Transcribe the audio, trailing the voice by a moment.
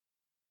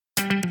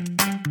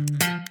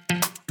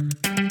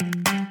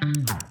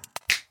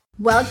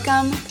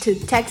Welcome to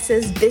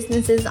Texas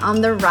Businesses on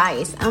the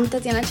Rise. I'm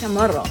Tatiana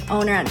Chamorro,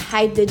 owner at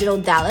Hype Digital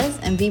Dallas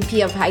and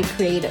VP of Hype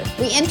Creative.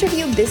 We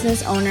interview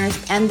business owners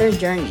and their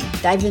journey,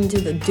 dive into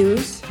the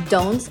do's,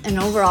 don'ts, and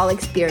overall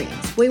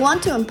experience. We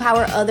want to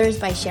empower others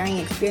by sharing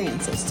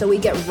experiences so we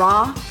get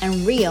raw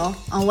and real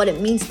on what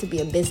it means to be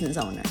a business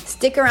owner.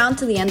 Stick around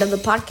to the end of the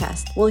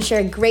podcast. We'll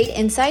share great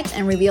insights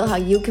and reveal how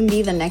you can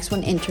be the next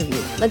one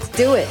interviewed. Let's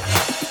do it.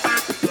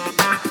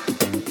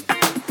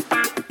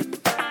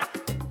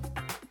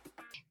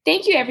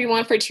 Thank you,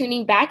 everyone, for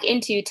tuning back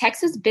into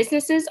Texas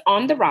Businesses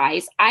on the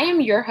Rise. I am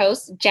your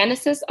host,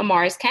 Genesis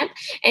Amaris Kemp,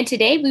 and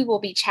today we will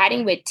be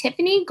chatting with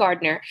Tiffany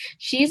Gardner.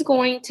 She's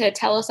going to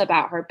tell us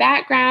about her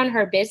background,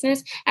 her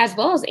business, as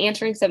well as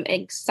answering some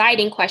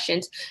exciting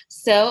questions.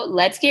 So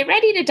let's get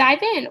ready to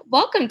dive in.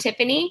 Welcome,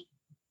 Tiffany.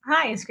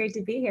 Hi, it's great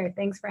to be here.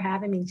 Thanks for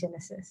having me,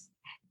 Genesis.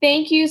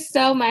 Thank you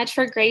so much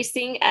for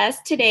gracing us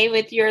today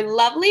with your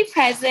lovely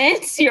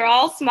presence. You're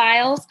all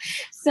smiles.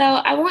 So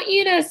I want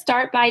you to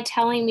start by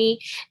telling me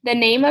the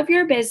name of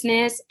your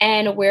business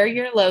and where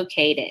you're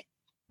located.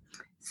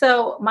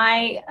 So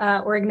my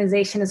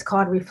organization is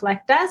called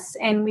ReflectUS,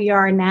 and we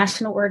are a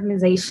national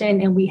organization,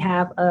 and we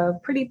have a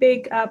pretty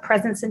big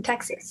presence in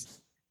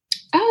Texas.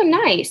 Oh,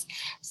 nice.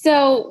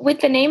 So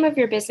with the name of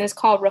your business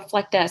called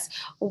ReflectUS,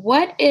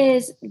 what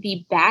is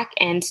the back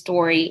end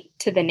story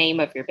to the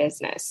name of your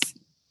business?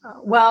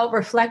 Well,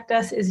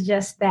 ReflectUS is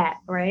just that,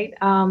 right?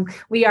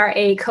 We are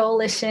a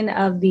coalition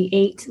of the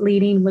 8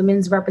 leading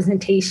women's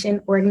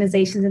representation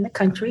organizations in the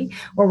country.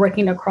 We're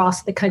working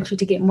across the country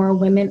to get more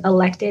women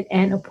elected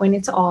and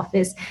appointed to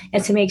office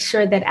and to make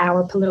sure that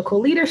our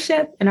political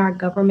leadership and our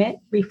government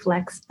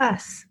reflects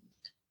us.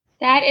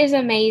 That is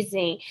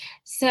amazing.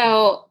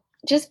 So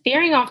just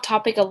veering off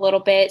topic a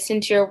little bit,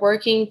 since you're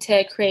working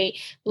to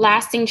create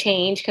lasting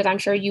change, because I'm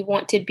sure you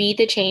want to be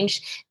the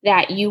change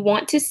that you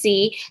want to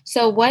see.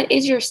 So what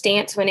is your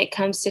stance when it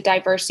comes to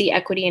diversity,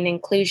 equity, and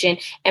inclusion,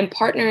 and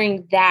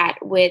partnering that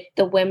with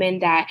the women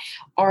that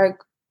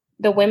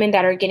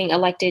are getting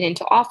elected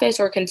into office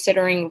or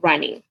considering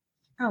running?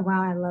 Oh,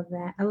 wow. I love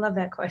that. I love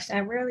that question.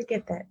 I rarely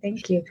get that.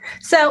 Thank you.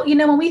 So,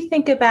 when we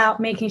think about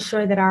making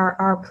sure that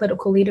our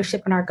political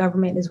leadership and our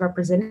government is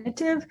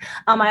representative,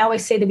 I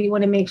always say that we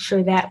want to make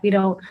sure that we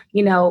don't,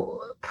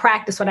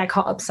 practice what I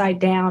call upside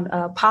down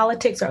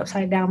politics or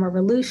upside down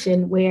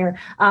revolution, where,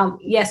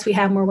 yes, we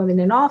have more women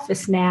in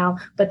office now,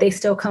 but they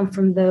still come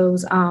from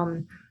those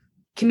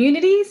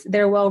communities.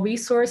 They're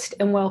well-resourced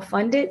and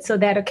well-funded, so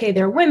that, okay,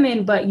 they're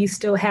women, but you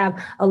still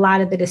have a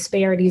lot of the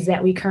disparities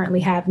that we currently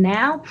have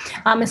now.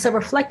 And so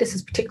ReflectUS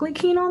is particularly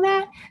keen on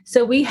that.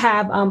 So we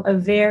have a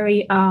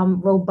very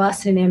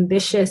robust and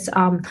ambitious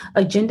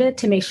agenda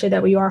to make sure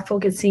that we are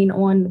focusing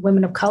on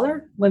women of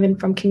color, women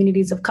from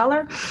communities of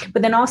color,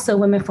 but then also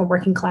women from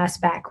working class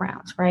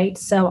backgrounds, right?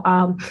 So,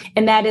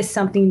 and that is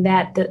something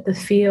that the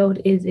field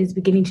is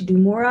beginning to do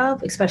more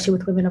of, especially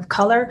with women of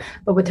color,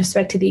 but with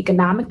respect to the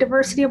economic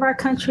diversity of our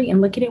country and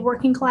looking at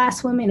working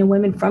class women and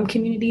women from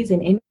communities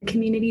and in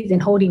communities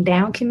and holding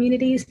down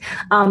communities,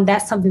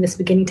 that's something that's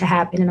beginning to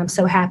happen. And I'm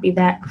so happy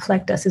that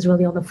ReflectUS is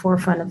really on the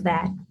forefront of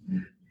that.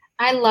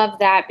 I love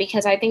that,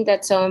 because I think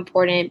that's so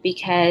important,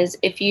 because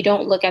if you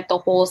don't look at the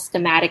whole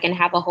schematic and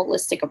have a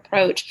holistic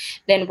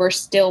approach, then we're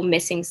still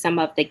missing some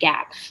of the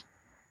gap.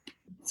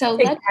 So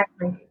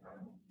exactly.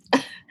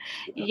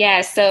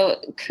 So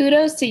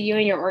kudos to you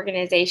and your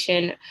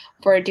organization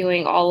for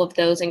doing all of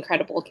those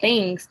incredible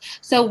things.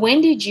 So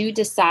when did you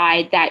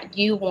decide that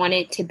you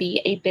wanted to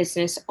be a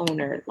business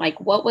owner? Like,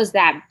 what was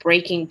that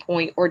breaking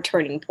point or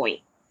turning point?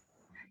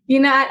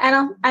 I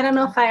don't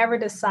know if I ever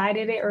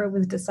decided it or it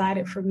was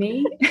decided for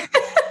me.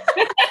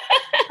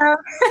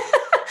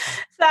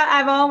 So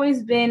I've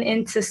always been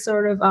into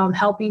sort of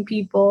helping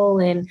people,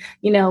 and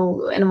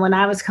and when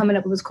I was coming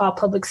up, it was called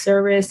public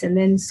service, and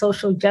then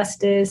social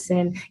justice,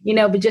 and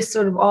but just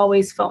sort of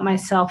always felt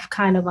myself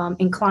kind of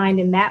inclined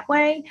in that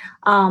way.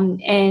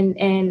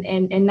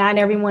 And not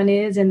everyone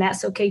is, and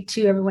that's okay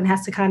too. Everyone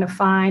has to kind of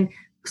find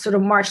sort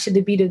of march to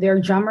the beat of their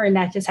drummer, and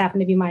that just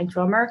happened to be my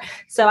drummer.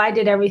 So I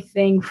did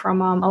everything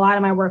from a lot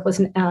of my work was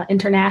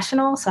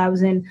international. So I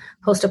was in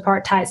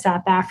post-apartheid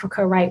South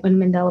Africa right when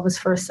Mandela was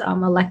first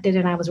elected,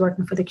 and I was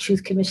working for the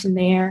Truth Commission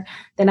there.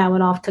 Then I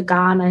went off to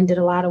Ghana and did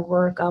a lot of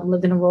work,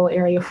 lived in a rural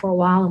area for a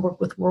while and worked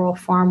with rural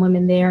farm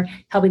women there,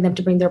 helping them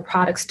to bring their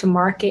products to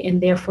market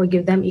and therefore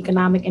give them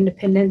economic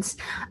independence.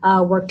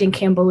 Worked in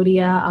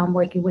Cambodia,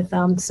 working with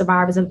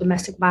survivors of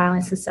domestic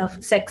violence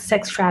and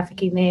sex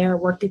trafficking there,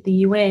 worked at the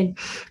UN.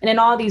 And in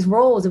all these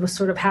roles, it was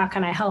sort of, how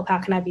can I help? How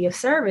can I be of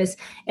service?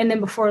 And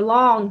then before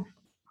long,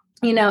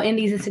 in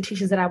these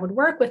institutions that I would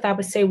work with, I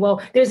would say,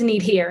 well, there's a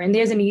need here and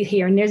there's a need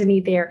here and there's a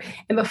need there.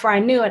 And before I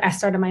knew it, I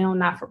started my own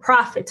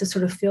not-for-profit to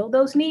sort of fill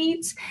those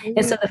needs. Mm-hmm.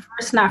 And so the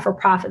first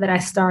not-for-profit that I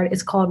started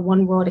is called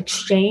One World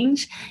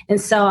Exchange. And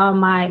so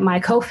my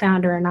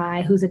co-founder and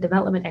I, who's a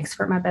development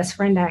expert, my best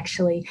friend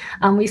actually,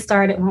 we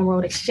started One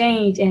World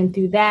Exchange. And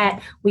through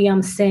that, we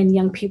send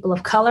young people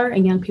of color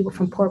and young people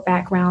from poor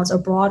backgrounds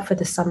abroad for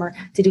the summer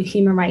to do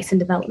human rights and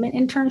development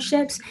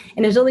internships.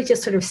 And it's really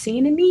just sort of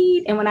seeing a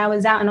need. And when I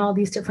was out in all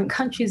these different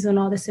countries and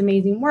all this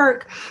amazing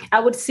work, I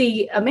would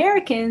see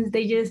Americans,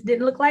 they just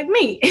didn't look like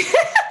me.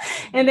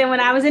 And then when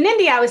I was in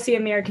India, I would see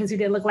Americans who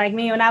didn't look like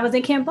me. When I was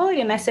in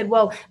Cambodia, and I said,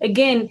 well,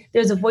 again,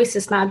 there's a voice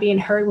that's not being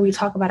heard when we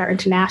talk about our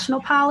international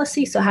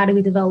policy. So how do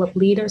we develop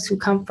leaders who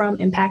come from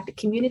impacted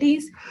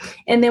communities?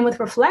 And then with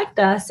Reflect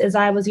Us, as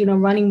I was,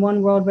 running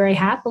One World very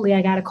happily,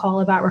 I got a call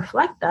about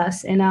Reflect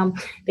Us. And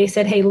they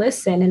said, hey,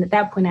 listen. And at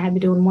that point, I had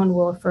been doing One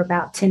World for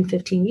about 10,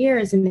 15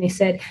 years. And they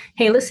said,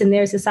 hey, listen,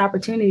 there's this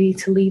opportunity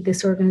to lead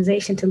this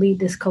organization, to lead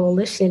this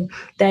coalition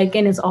that,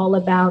 again, is all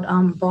about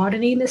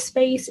broadening the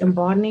space and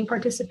broadening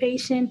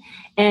participation.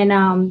 And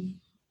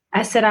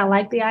I said, I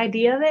like the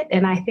idea of it,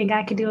 and I think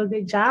I could do a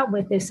good job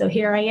with it. So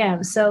here I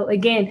am. So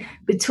again,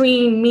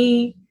 between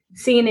me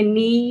seeing a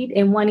need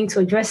and wanting to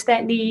address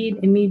that need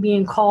and me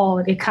being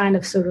called, it kind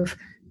of sort of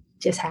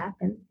just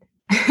happened.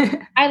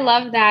 I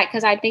love that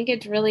because I think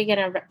it's really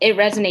it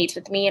resonates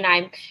with me, and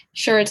I'm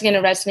sure it's going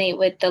to resonate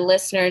with the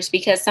listeners,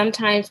 because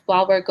sometimes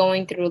while we're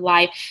going through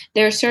life,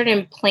 there are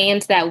certain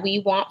plans that we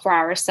want for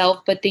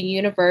ourselves, but the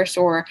universe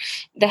or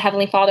the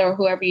Heavenly Father or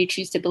whoever you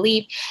choose to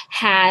believe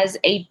has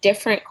a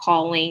different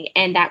calling,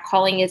 and that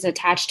calling is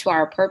attached to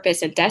our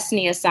purpose and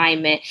destiny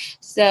assignment.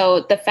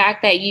 So the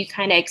fact that you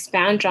kind of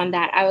expound on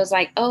that, I was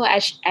like, oh,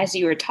 as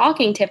you were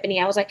talking,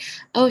 Tiffany, I was like,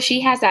 oh, she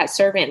has that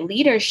servant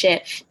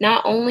leadership.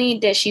 Not only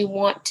does she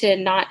want to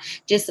not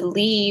just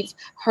leave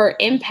her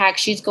impact,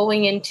 she's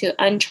going into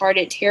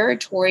uncharted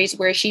territories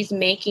where she's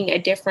making a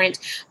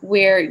difference,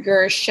 where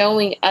you're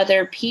showing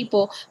other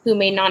people who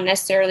may not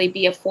necessarily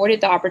be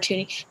afforded the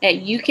opportunity that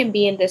you can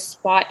be in this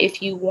spot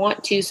if you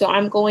want to. So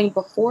I'm going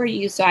before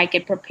you so I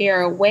can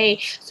prepare a way,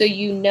 so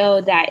you know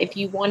that if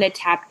you want to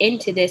tap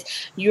into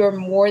this, you're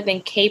more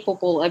than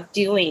capable of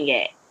doing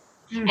it.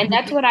 Mm-hmm. And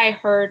that's what I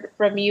heard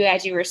from you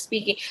as you were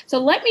speaking. So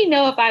let me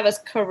know if I was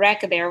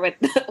correct there with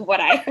what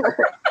I heard.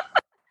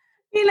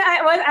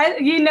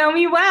 You know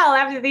me well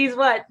after these,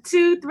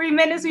 2-3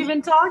 minutes we've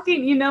been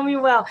talking, you know me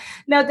well.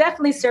 No,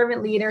 definitely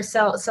servant leader.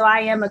 So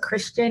I am a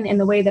Christian, and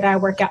the way that I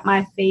work out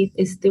my faith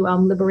is through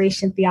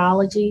liberation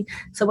theology.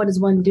 So what does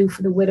one do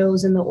for the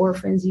widows and the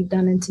orphans? You've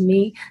done unto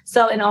me.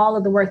 So in all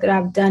of the work that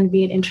I've done,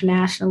 be it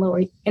international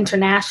or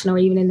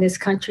even in this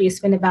country,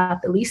 it's been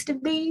about the least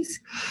of these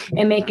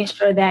and making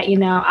sure that,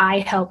 I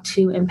help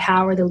to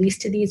empower the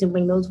least of these and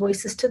bring those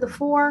voices to the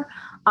fore.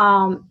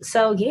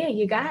 So yeah,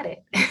 you got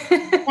it.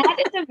 That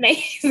is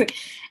amazing.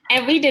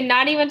 And we did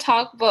not even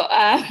talk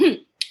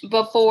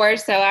before,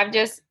 so I'm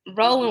just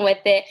rolling with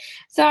it.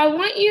 So I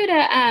want you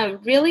to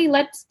really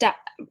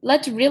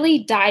let's really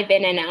dive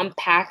in and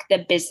unpack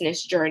the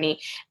business journey,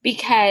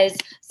 because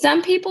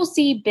some people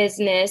see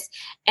business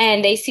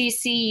and they see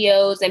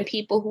CEOs and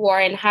people who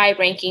are in high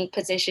ranking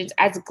positions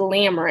as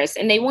glamorous,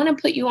 and they want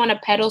to put you on a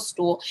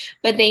pedestal,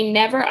 but they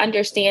never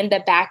understand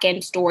the back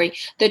end story,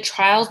 the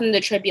trials and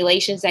the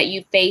tribulations that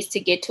you face to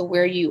get to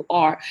where you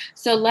are.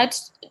 So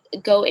let's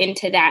go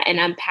into that and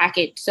unpack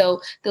it,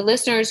 so the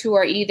listeners who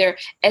are either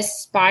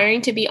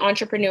aspiring to be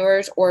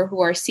entrepreneurs or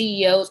who are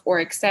CEOs or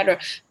etc.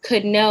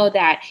 could know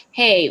that,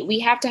 hey, we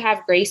have to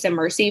have grace and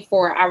mercy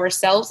for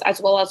ourselves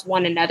as well as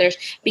one another,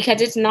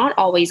 because it's not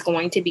always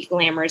going to be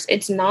glamorous.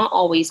 It's not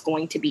always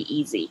going to be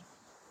easy.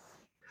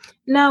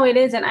 No, it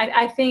isn't.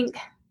 I think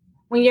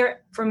when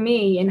for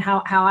me and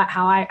how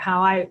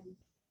I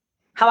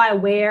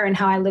wear and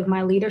how I live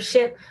my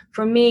leadership,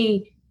 for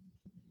me,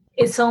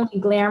 it's only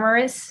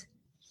glamorous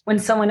when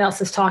someone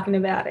else is talking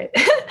about it,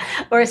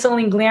 or it's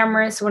only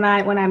glamorous when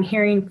I'm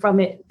hearing from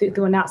it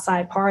through an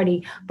outside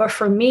party. But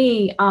for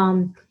me,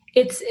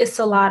 it's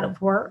a lot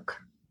of work.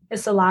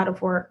 It's a lot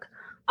of work.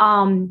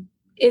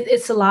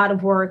 It's a lot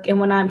of work. And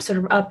when I'm sort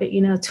of up at,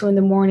 2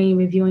 a.m.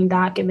 reviewing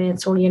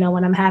documents, or,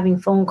 when I'm having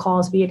phone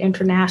calls, be it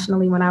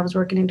internationally, when I was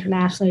working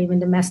internationally, even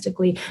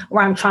domestically,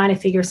 where I'm trying to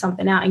figure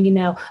something out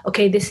and,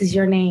 okay, this is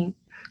your name.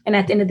 And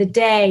at the end of the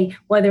day,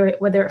 whether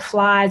it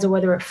flies or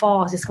whether it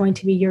falls, it's going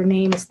to be your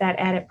name. It's that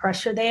added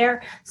pressure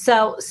there.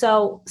 So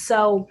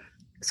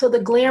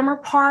the glamour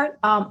part,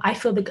 I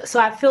feel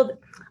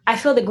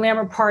the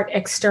glamour part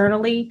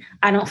externally.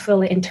 I don't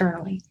feel it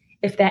internally,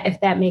 if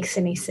that makes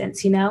any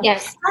sense,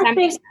 Yes, that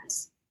makes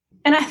sense.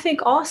 And I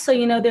think also,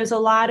 there's a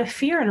lot of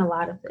fear in a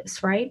lot of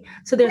this, right?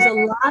 So there's a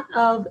lot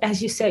of,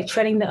 as you said,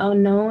 treading the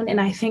unknown.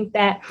 And I think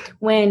that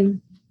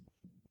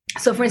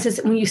so for instance,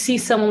 when you see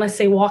someone, let's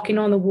say, walking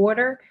on the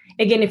water,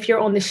 again, if you're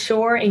on the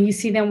shore and you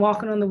see them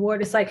walking on the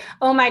water, it's like,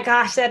 oh my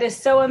gosh, that is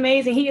so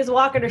amazing. He is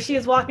walking or she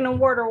is walking on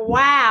water.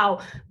 Wow.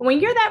 When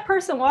you're that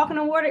person walking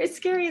on water, it's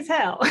scary as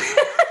hell.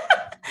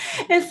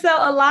 And so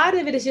a lot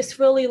of it is just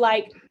really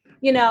like,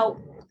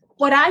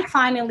 what I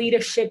find in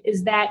leadership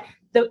is that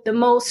the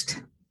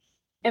most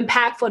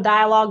impactful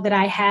dialogue that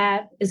I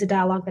have is a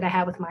dialogue that I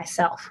have with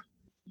myself,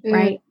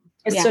 right?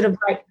 It's sort of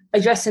like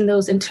addressing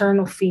those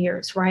internal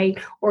fears, right?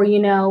 Or,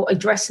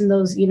 addressing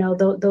those,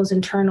 those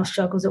internal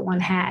struggles that one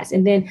has.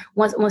 And then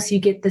once you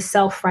get the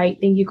self right,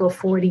 then you go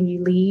forward and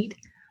you lead.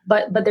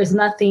 But there's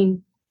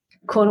nothing,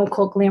 quote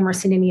unquote,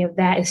 glamorous in any of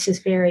that. It's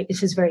just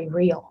very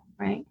real,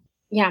 right?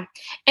 Yeah.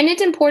 And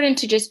it's important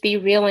to just be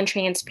real and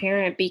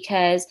transparent,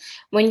 because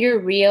when you're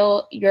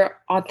real, you're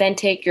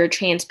authentic, you're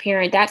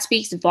transparent, that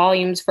speaks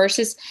volumes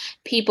versus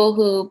people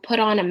who put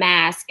on a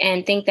mask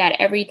and think that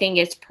everything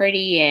is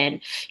pretty. And,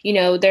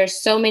 there's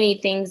so many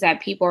things that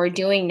people are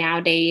doing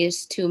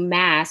nowadays to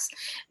mask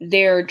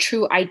their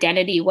true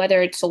identity,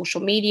 whether it's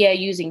social media,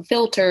 using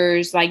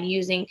filters, like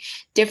using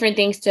different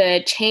things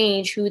to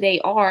change who they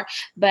are.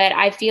 But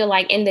I feel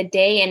like in the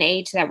day and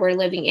age that we're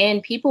living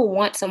in, people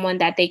want someone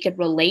that they could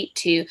relate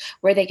to,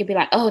 where they could be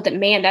like, oh,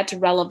 man, that's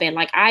relevant.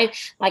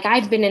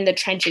 I've been in the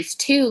trenches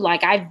too.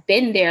 Like I've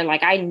been there,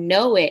 like I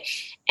know it.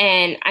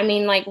 And I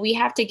mean, like, we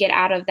have to get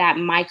out of that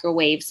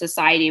microwave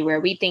society where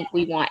we think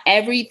we want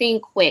everything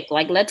quick.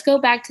 Like, let's go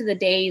back to the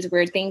days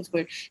where things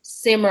would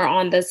simmer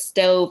on the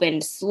stove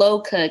and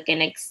slow cook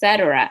and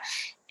etc.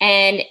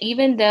 And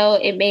even though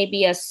it may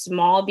be a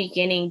small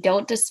beginning,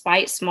 don't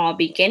despise small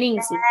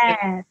beginnings.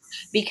 Yes.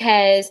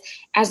 Because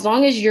as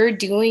long as you're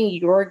doing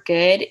your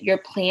good, you're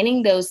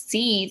planting those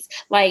seeds.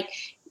 Like,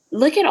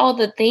 look at all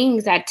the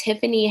things that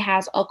Tiffany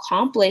has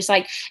accomplished.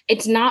 Like,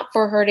 it's not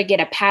for her to get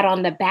a pat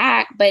on the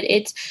back, but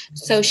it's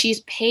so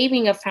she's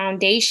paving a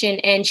foundation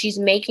and she's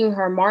making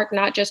her mark,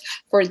 not just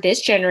for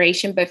this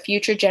generation, but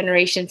future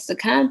generations to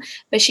come.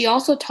 But she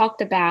also talked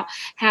about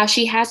how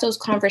she has those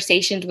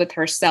conversations with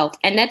herself.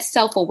 And that's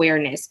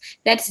self-awareness.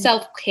 That's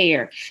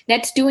self-care.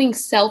 That's doing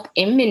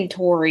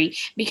self-inventory.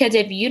 Because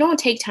if you don't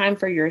take time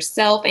for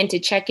yourself and to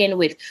check in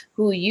with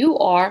who you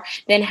are,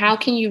 then how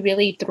can you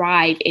really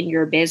thrive in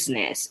your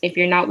business if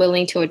you're not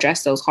willing to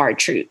address those hard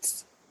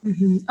truths?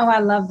 Mm-hmm. Oh, I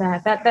love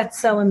that. That's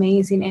so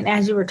amazing. And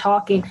as you were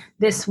talking,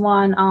 this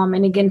one,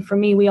 and again, for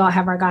me, we all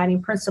have our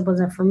guiding principles.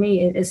 And for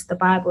me, it's the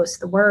Bible, it's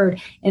the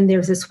word. And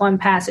there's this one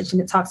passage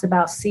and it talks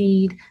about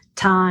seed,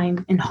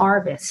 time, and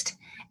harvest.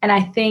 And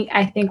I think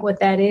what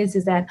that is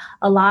that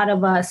a lot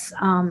of us,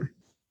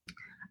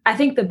 I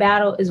think the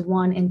battle is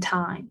won in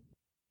time,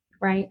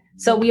 right?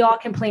 So we all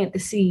can plant the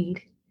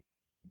seed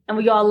and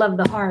we all love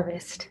the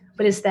harvest,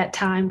 but it's that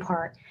time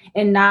part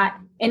and not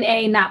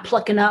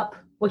plucking up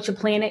what you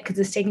planted because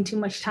it's taking too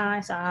much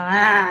time. So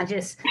I'll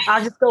just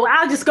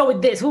go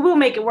with this. We'll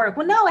make it work.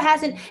 Well, no, it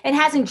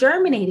hasn't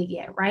germinated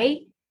yet, right?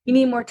 You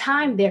need more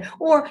time there,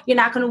 or you're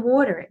not going to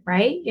water it,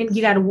 right? And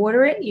you got to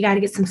water it. You got to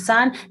get some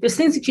sun. There's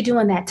things that you do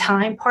in that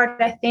time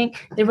part, I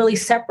think, that really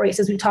separates,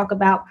 as we talk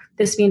about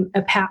this being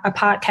a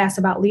podcast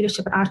about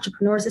leadership and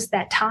entrepreneurs. It's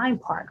that time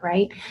part,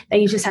 right? That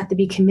you just have to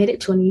be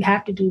committed to, and you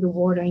have to do the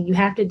watering. You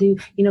have to do,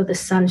 the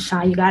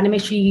sunshine. You got to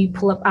make sure you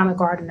pull up. I'm a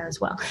gardener as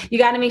well. You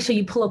got to make sure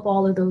you pull up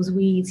all of those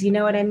weeds. You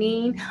know what I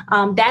mean?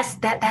 That's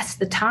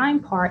the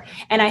time part.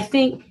 And I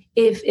think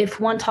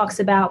if one talks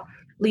about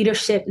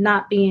leadership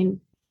not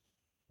being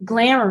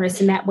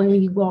glamorous in that when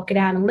you walk it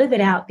out and live it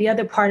out, the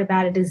other part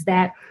about it is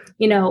that,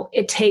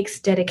 it takes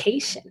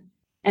dedication.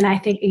 And I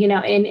think,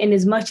 and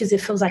as much as it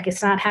feels like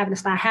it's not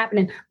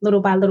happening little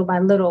by little by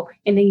little.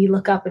 And then you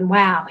look up and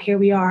wow, here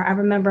we are. I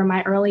remember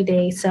my early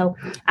days. So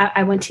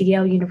I went to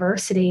Yale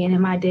University, and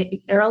in my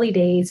early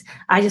days,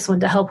 I just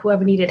wanted to help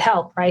whoever needed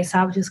help, right? So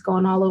I was just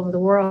going all over the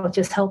world,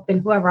 just helping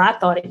whoever I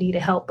thought it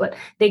needed help. But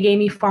they gave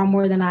me far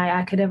more than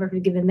I could ever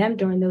have given them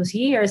during those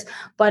years.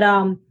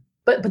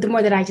 But the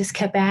more that I just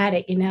kept at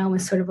it,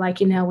 and sort of like,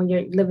 when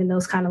you're living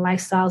those kind of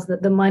lifestyles,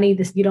 the money,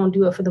 you don't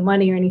do it for the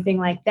money or anything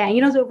like that.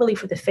 You don't do it really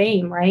for the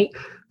fame, right?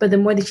 But the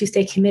more that you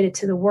stay committed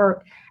to the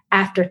work,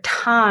 after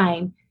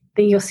time,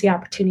 then you'll see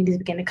opportunities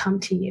begin to come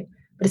to you.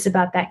 But it's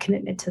about that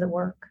commitment to the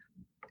work.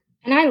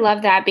 And I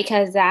love that,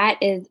 because that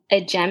is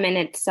a gem in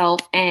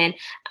itself. And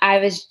I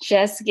was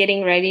just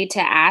getting ready to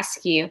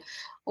ask you,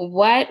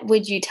 what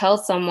would you tell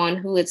someone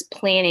who is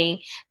planning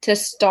to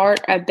start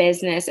a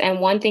business? And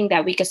one thing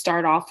that we could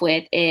start off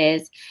with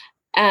is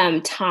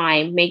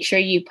time. Make sure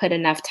you put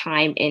enough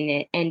time in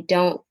it, and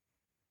don't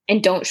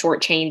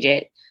shortchange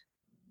it.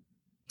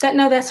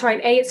 That's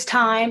right. It's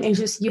time, and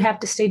just you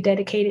have to stay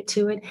dedicated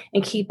to it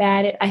and keep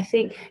at it. I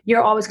think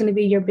you're always going to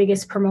be your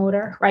biggest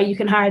promoter, right? You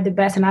can hire the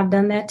best, and I've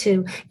done that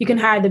too. You can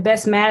hire the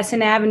best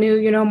Madison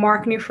Avenue,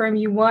 marketing firm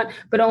you want,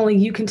 but only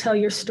you can tell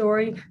your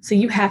story. So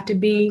you have to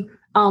be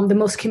the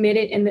most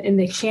committed and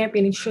the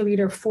champion and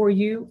cheerleader for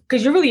you,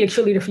 because you're really a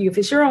cheerleader for you. If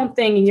it's your own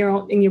thing and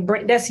your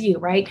brain, that's you,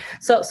 right?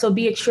 So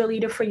be a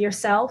cheerleader for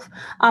yourself.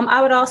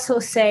 I would also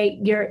say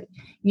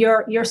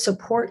your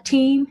support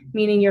team,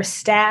 meaning your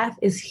staff,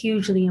 is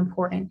hugely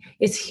important.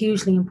 It's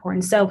hugely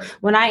important. So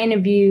when I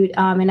interviewed,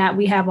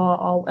 we have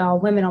all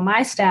women on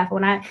my staff.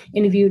 When I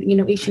interviewed,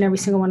 each and every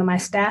single one of my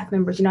staff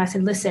members, I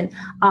said, listen,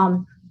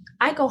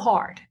 I go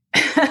hard.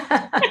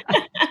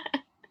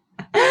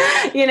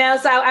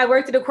 So I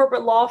worked at a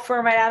corporate law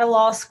firm right out of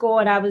law school,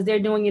 and I was there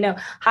doing,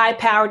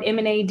 high-powered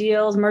M&A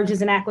deals,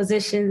 mergers and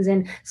acquisitions,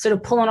 and sort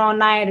of pulling all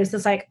nighters.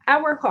 It's like,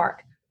 I work hard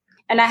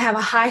and I have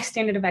a high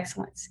standard of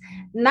excellence,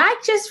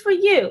 not just for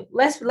you.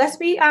 Let's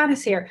be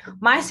honest here.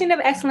 My standard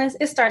of excellence,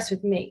 it starts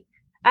with me.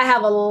 I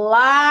have a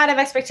lot of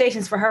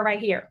expectations for her right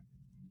here.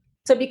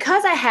 So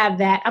because I have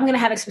that, I'm going to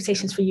have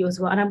expectations for you as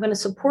well. And I'm going to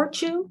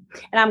support you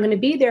and I'm going to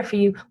be there for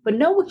you, but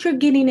know what you're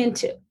getting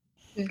into,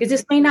 because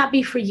this may not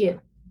be for you,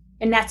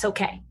 and that's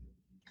okay.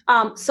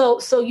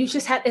 So you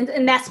just have,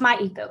 and that's my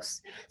ethos.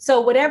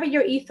 So whatever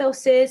your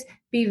ethos is,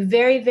 be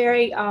very,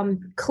 very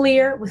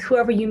clear with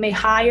whoever you may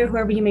hire,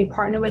 whoever you may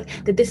partner with,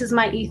 that this is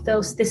my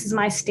ethos, this is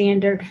my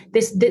standard,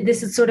 this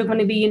is sort of going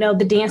to be,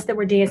 the dance that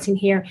we're dancing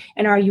here,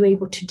 and are you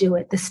able to do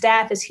it? The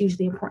staff is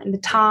hugely important. The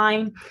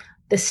time,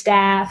 the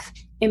staff,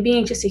 and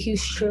being just a huge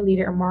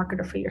cheerleader or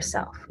marketer for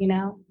yourself,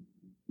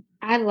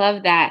 I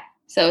love that.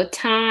 So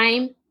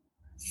time,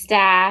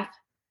 staff,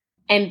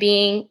 and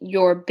being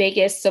your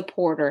biggest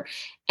supporter.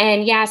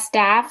 And yeah,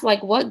 staff,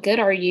 like, what good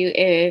are you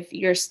if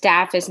your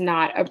staff is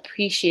not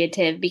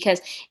appreciative?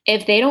 Because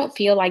if they don't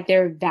feel like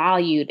they're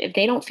valued, if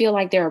they don't feel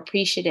like they're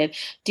appreciative,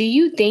 do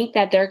you think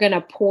that they're going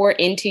to pour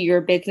into your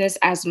business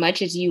as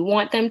much as you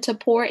want them to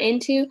pour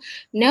into?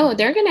 No,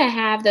 they're going to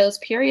have those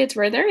periods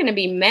where they're going to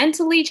be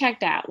mentally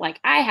checked out.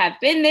 Like, I have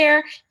been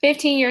there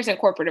 15 years in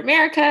corporate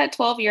America,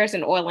 12 years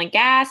in oil and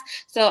gas.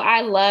 So I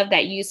love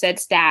that you said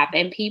staff,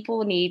 and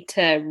people need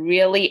to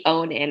really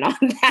own in on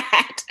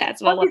that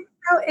as well.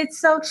 It's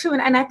so true.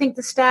 And I think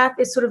the staff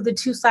is sort of the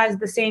two sides of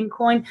the same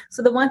coin.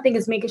 So the one thing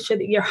is making sure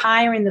that you're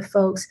hiring the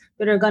folks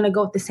that are going to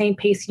go at the same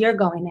pace you're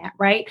going at,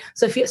 right?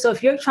 So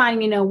if you're trying,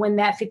 win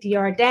that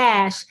 50-yard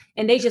dash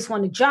and they just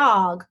want to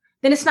jog,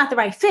 then it's not the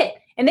right fit.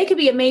 And they could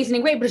be amazing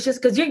and great, but it's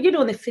just because you're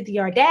doing the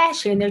 50-yard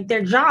dash here and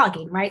they're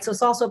jogging, right? So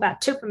it's also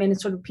about temperament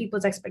and sort of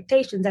people's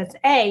expectations. That's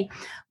A.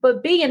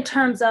 But B, in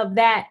terms of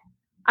that,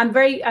 I'm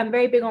very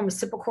big on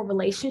reciprocal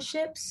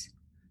relationships.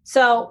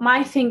 So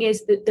my thing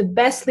is that the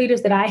best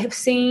leaders that I have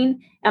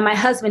seen, and my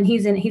husband,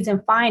 he's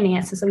in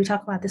finance, and so we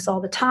talk about this all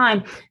the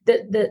time.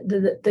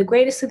 The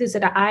greatest leaders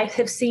that I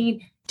have seen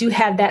do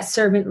have that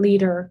servant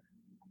leader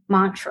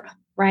mantra,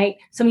 right?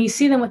 So when you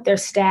see them with their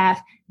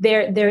staff,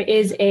 there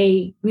is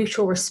a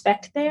mutual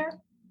respect there,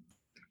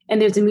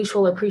 and there's a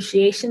mutual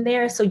appreciation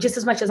there. So just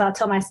as much as I'll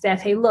tell my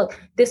staff, hey,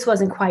 look, this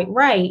wasn't quite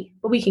right,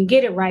 but we can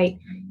get it right.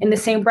 In the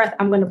same breath,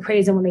 I'm going to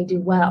praise them when they do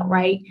well,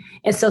 right?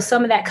 And so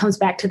some of that comes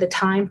back to the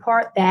time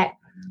part, that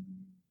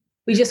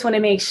we just want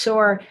to make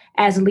sure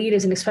as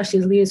leaders, and especially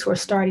as leaders who are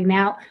starting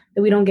out,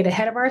 that we don't get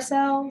ahead of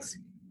ourselves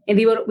and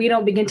we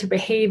don't begin to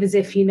behave as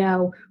if,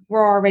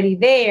 we're already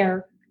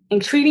there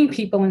and treating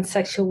people in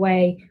such a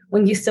way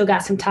when you still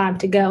got some time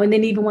to go. And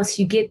then even once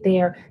you get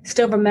there,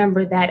 still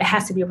remember that it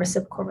has to be a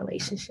reciprocal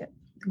relationship.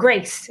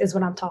 Grace is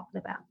what I'm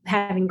talking about,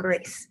 having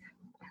grace.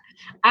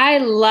 I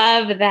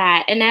love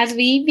that. And as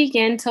we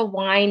begin to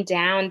wind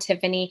down,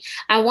 Tiffany,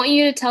 I want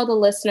you to tell the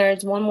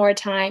listeners one more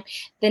time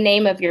the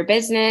name of your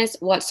business,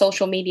 what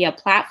social media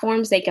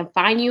platforms they can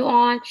find you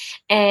on.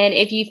 And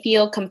if you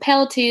feel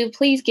compelled to,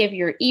 please give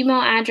your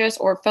email address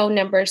or phone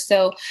number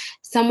so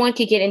someone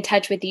could get in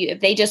touch with you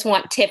if they just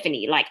want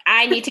Tiffany. Like,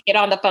 I need to get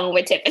on the phone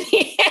with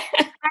Tiffany.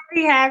 I'd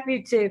be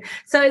happy to.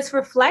 So it's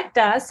Reflect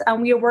Us.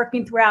 We are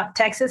working throughout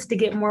Texas to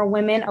get more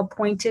women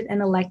appointed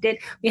and elected.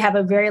 We have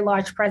a very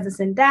large presence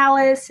in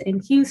Dallas,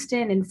 in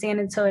Houston, in San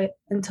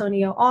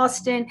Antonio,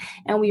 Austin,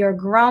 and we are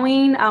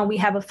growing. We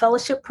have a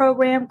fellowship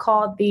program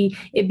called the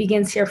It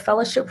Begins Here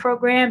Fellowship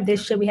Program.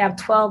 This year we have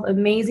 12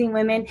 amazing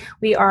women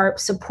we are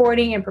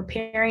supporting and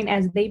preparing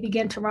as they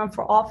begin to run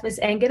for office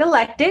and get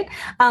elected.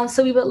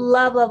 So we would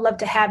love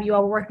to have you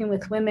all working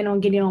with women on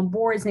getting on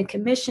boards and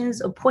commissions,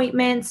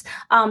 appointments,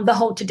 the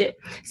whole to do.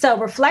 So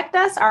Reflect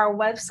Us, our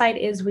website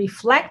is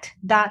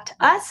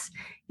reflect.us.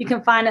 You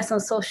can find us on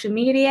social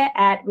media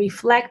at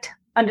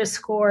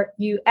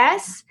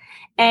reflect_US.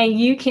 And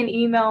you can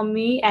email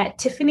me at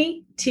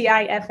Tiffany,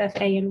 Tiffany at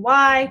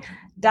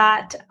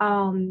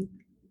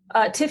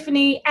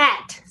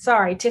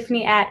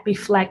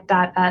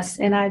reflect.us.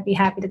 And I'd be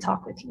happy to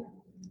talk with you.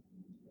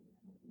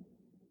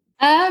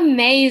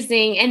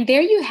 Amazing. And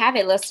there you have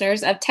it,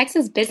 listeners of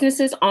Texas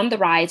Businesses on the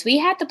Rise. We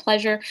had the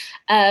pleasure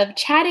of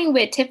chatting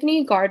with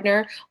Tiffany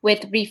Gardner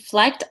with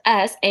Reflect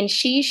Us, and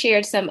she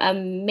shared some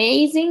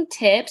amazing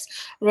tips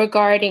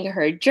regarding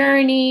her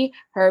journey,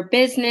 her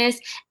business,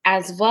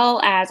 as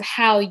well as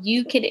how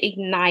you could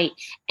ignite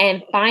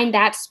and find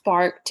that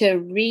spark to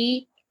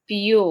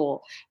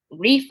refuel,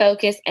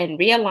 refocus, and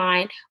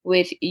realign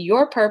with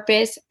your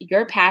purpose,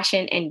 your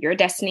passion, and your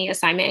destiny,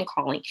 assignment, and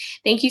calling.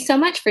 Thank you so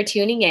much for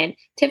tuning in.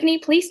 Tiffany,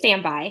 please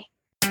stand by.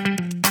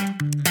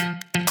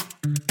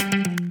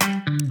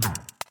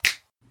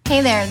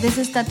 Hey there, this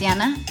is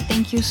Tatiana.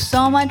 Thank you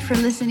so much for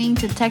listening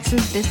to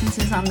Texas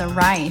Businesses on the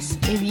Rise.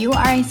 If you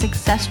are a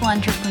successful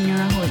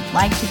entrepreneur who would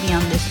like to be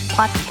on this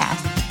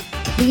podcast,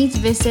 please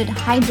visit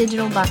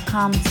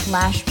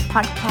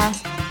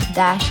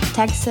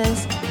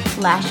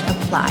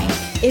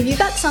highdigital.com/podcast-texas/apply. If you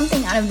got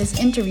something out of this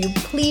interview,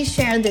 please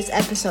share this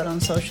episode on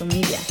social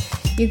media.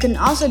 You can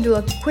also do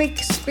a quick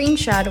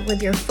screenshot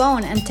with your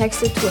phone and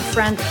text it to a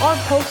friend or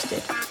post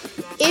it.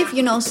 If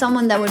you know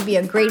someone that would be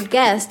a great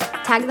guest,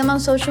 tag them on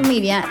social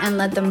media and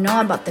let them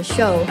know about the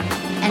show,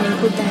 and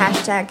include the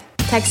hashtag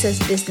Texas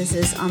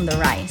Businesses on the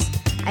Rise.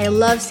 I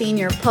love seeing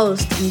your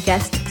posts and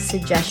guest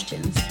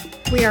suggestions.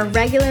 We are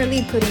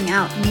regularly putting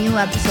out new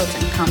episodes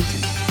and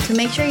content. To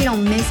make sure you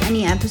don't miss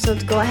any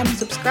episodes, go ahead and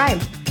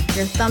subscribe.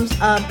 Your thumbs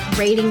up,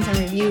 ratings, and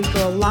reviews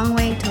go a long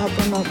way to help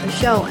promote the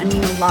show and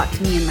mean a lot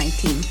to me and my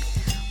team.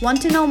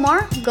 Want to know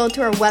more? Go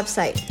to our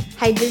website,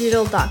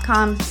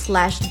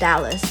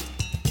 highdigital.com/Dallas.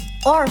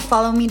 Or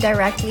follow me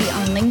directly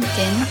on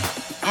LinkedIn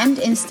and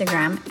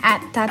Instagram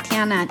at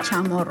Tatiana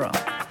Chamorro.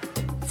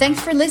 Thanks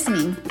for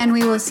listening, and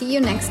we will see you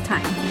next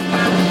time.